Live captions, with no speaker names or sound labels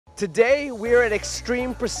Today, we're at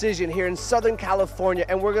Extreme Precision here in Southern California,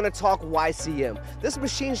 and we're gonna talk YCM. This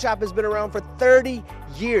machine shop has been around for 30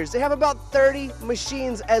 years. They have about 30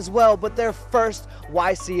 machines as well, but their first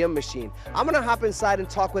YCM machine. I'm gonna hop inside and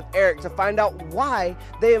talk with Eric to find out why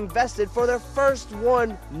they invested for their first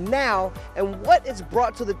one now and what it's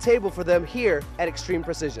brought to the table for them here at Extreme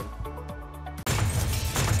Precision.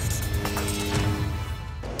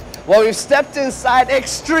 Well, we've stepped inside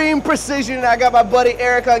Extreme Precision, and I got my buddy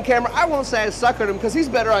Eric on camera. I won't say I suckered him because he's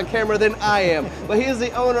better on camera than I am, but he is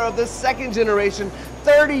the owner of this second generation,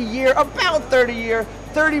 30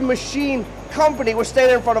 machine company. We're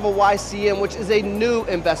standing in front of a YCM, which is a new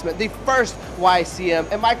investment, the first YCM.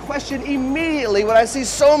 And my question immediately, when I see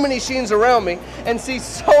so many machines around me and see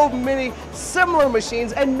so many similar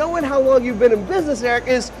machines, and knowing how long you've been in business, Eric,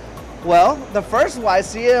 is, well, the first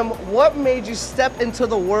YCM, what made you step into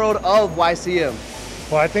the world of YCM?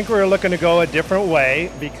 Well, I think we were looking to go a different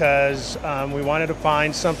way because we wanted to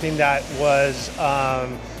find something that was,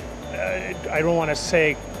 I don't want to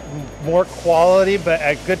say more quality, but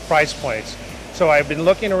at good price points. So I've been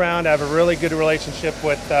looking around. I have a really good relationship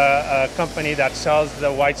with a company that sells the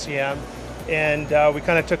YCM. And we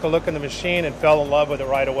kind of took a look at the machine and fell in love with it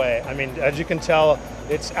right away. I mean, as you can tell,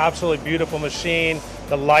 it's absolutely beautiful machine.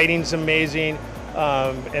 The lighting's amazing.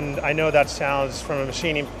 And I know that sounds from a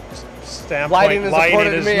machining standpoint. Lighting is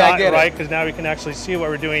not right, because now we can actually see what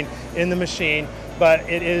we're doing in the machine. But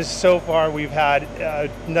it is, so far, we've had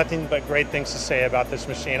nothing but great things to say about this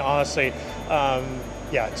machine. Honestly,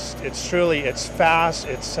 yeah, it's truly, it's fast,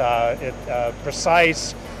 it's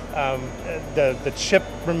precise. The chip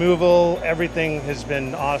removal, everything has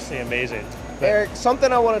been honestly amazing. But Eric,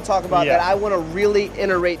 something I want to talk about that I want to really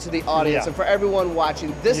iterate to the audience and for everyone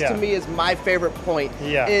watching, this to me is my favorite point,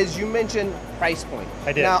 is you mentioned price point.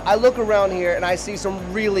 I did. Now, I look around here and I see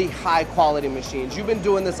some really high quality machines. You've been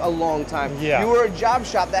doing this a long time. You were a job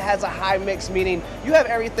shop that has a high mix, meaning you have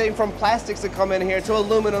everything from plastics that come in here to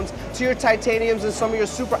aluminums to your titaniums and some of your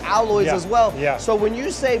super alloys as well. So when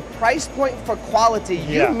you say price point for quality,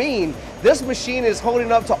 you mean this machine is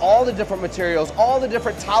holding up to all the different materials, all the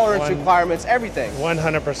different tolerance requirements, everything.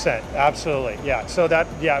 100%, absolutely, yeah. So that,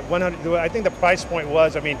 100. I think the price point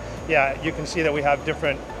was, I mean, you can see that we have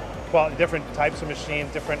different types of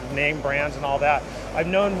machines, different name brands and all that. I've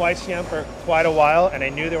known YCM for quite a while, and I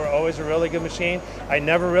knew they were always a really good machine. I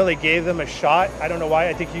never really gave them a shot. I don't know why.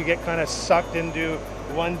 I think you get kind of sucked into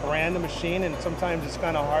one brand of machine, and sometimes it's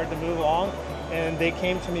kind of hard to move along. And they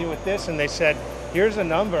came to me with this, and they said, here's a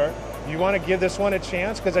number. You want to give this one a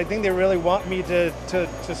chance? Because I think they really want me to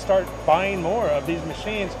start buying more of these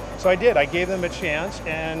machines. So I did. I gave them a chance,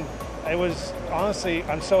 and it was, honestly,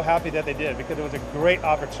 I'm so happy that they did, because it was a great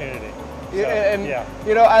opportunity. So,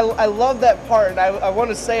 you know, I love that part, and I want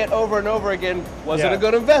to say it over and over again. Was it a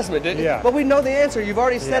good investment? But we know the answer. You've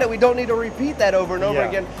already said it. We don't need to repeat that over and over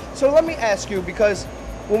again. So let me ask you, because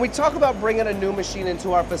when we talk about bringing a new machine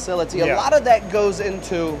into our facility, a lot of that goes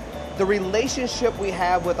into the relationship we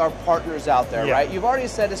have with our partners out there, right? You've already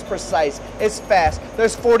said it's precise, it's fast,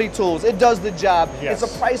 there's 40 tools, it does the job, it's a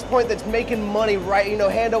price point that's making money right, you know,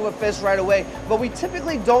 hand over fist right away. But we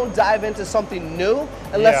typically don't dive into something new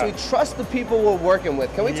unless we trust the people we're working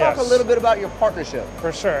with. Can we talk a little bit about your partnership?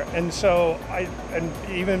 For sure. And so, and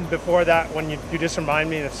even before that, when you just remind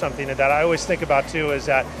me of something that I always think about too, is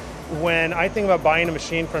that when I think about buying a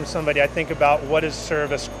machine from somebody, I think about what is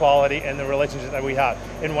service quality and the relationship that we have.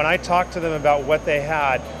 And when I talk to them about what they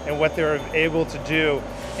had and what they were able to do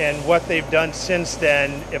and what they've done since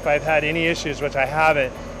then, if I've had any issues, which I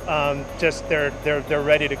haven't, just they're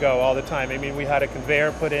ready to go all the time. I mean, we had a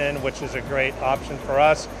conveyor put in, which is a great option for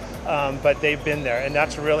us, but they've been there, and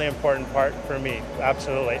that's a really important part for me,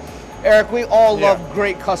 absolutely. Eric, we all love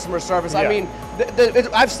great customer service. I mean,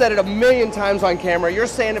 I've said it a million times on camera. You're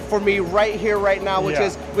saying it for me right here, right now, which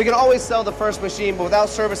is we can always sell the first machine, but without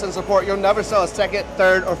service and support, you'll never sell a second,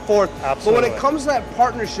 third, or fourth. But when it comes to that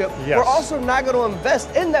partnership, we're also not going to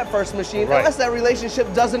invest in that first machine unless that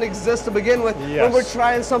relationship doesn't exist to begin with when we're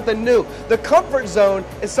trying something new. The comfort zone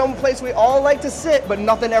is some place we all like to sit, but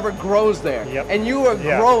nothing ever grows there. And you are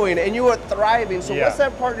growing and you are thriving. So what's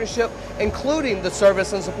that partnership, including the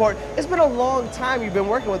service and support? It's been a long time you've been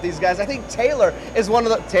working with these guys. I think Taylor is one of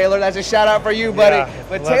the, Taylor, that's a shout out for you, buddy.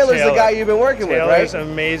 But Taylor's the guy you've been working with, right? Taylor's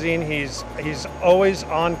amazing. He's always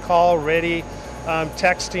on call, ready,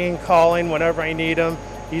 texting, calling whenever I need him.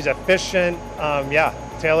 He's efficient.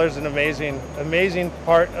 Taylor's an amazing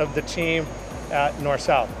part of the team at North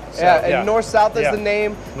South. So, yeah, and North-South is the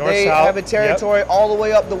name. They have a territory all the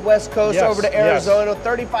way up the West Coast over to Arizona.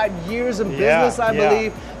 35 years in business, I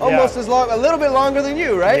believe. Almost as long, a little bit longer than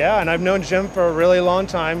you, right? Yeah, and I've known Jim for a really long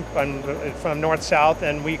time. I'm from North-South,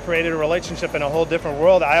 and we created a relationship in a whole different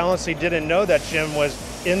world. I honestly didn't know that Jim was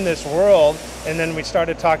in this world, and then we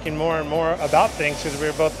started talking more and more about things because we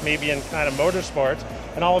were both maybe in kind of motorsports,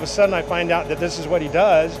 and all of a sudden I find out that this is what he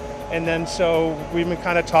does. And then so we've been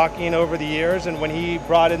kind of talking over the years, and when he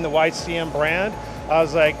brought in the YCM brand, I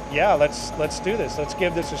was like, yeah, let's do this. Let's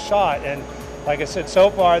give this a shot. And like I said, so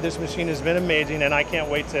far this machine has been amazing, and I can't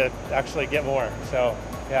wait to actually get more. So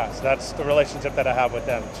yeah, so that's the relationship that I have with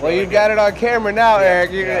them. Well, you've got it on camera now,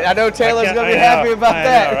 Eric. I know Taylor's going to be happy about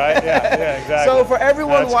that. Know, right? Yeah, exactly. So for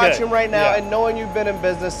everyone watching right now and knowing you've been in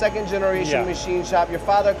business, second generation machine shop, your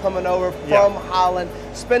father coming over from Holland,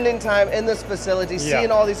 spending time in this facility,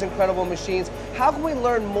 seeing all these incredible machines, how can we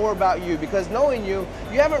learn more about you? Because knowing you,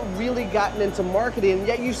 you haven't really gotten into marketing, and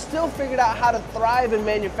yet you still figured out how to thrive in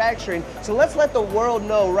manufacturing. So let's let the world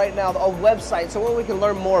know right now a website so where we can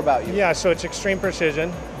learn more about you. Yeah, so it's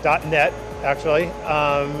extremeprecision.net, actually.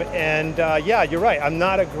 Yeah, you're right. I'm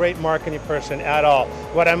not a great marketing person at all.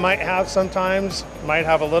 What I might have sometimes, might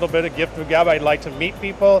have a little bit of gift of gab. I'd like to meet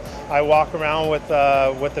people. I walk around with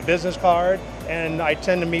a business card, and I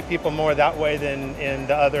tend to meet people more that way than in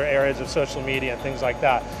the other areas of social media and things like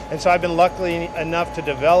that. And so I've been lucky enough to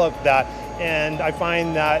develop that. And I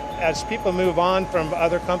find that as people move on from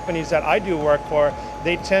other companies that I do work for,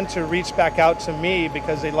 they tend to reach back out to me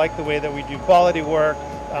because they like the way that we do quality work,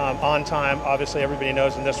 on time. Obviously, everybody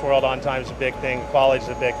knows in this world, on time is a big thing, quality is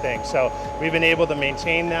a big thing. So we've been able to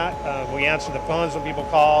maintain that. We answer the phones when people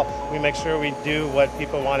call. We make sure we do what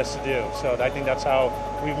people want us to do. So I think that's how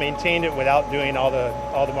we've maintained it without doing all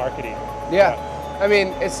the marketing. Yeah. I mean,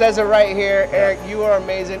 it says it right here. Eric, you are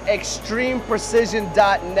amazing.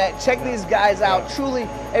 Extremeprecision.net. Check these guys out. Truly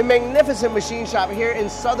a magnificent machine shop here in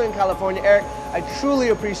Southern California. Eric, I truly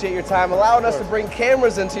appreciate your time, allowing us to bring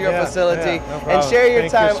cameras into your facility and share your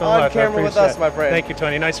time on camera with us, my friend. Thank you,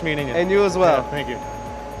 Tony. Nice meeting you. And you as well. Yeah, thank you.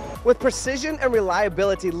 With precision and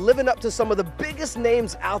reliability living up to some of the biggest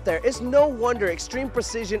names out there, it's no wonder Extreme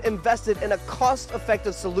Precision invested in a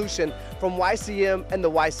cost-effective solution from YCM and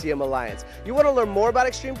the YCM Alliance. You want to learn more about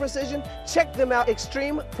Extreme Precision? Check them out,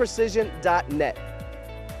 extremeprecision.net.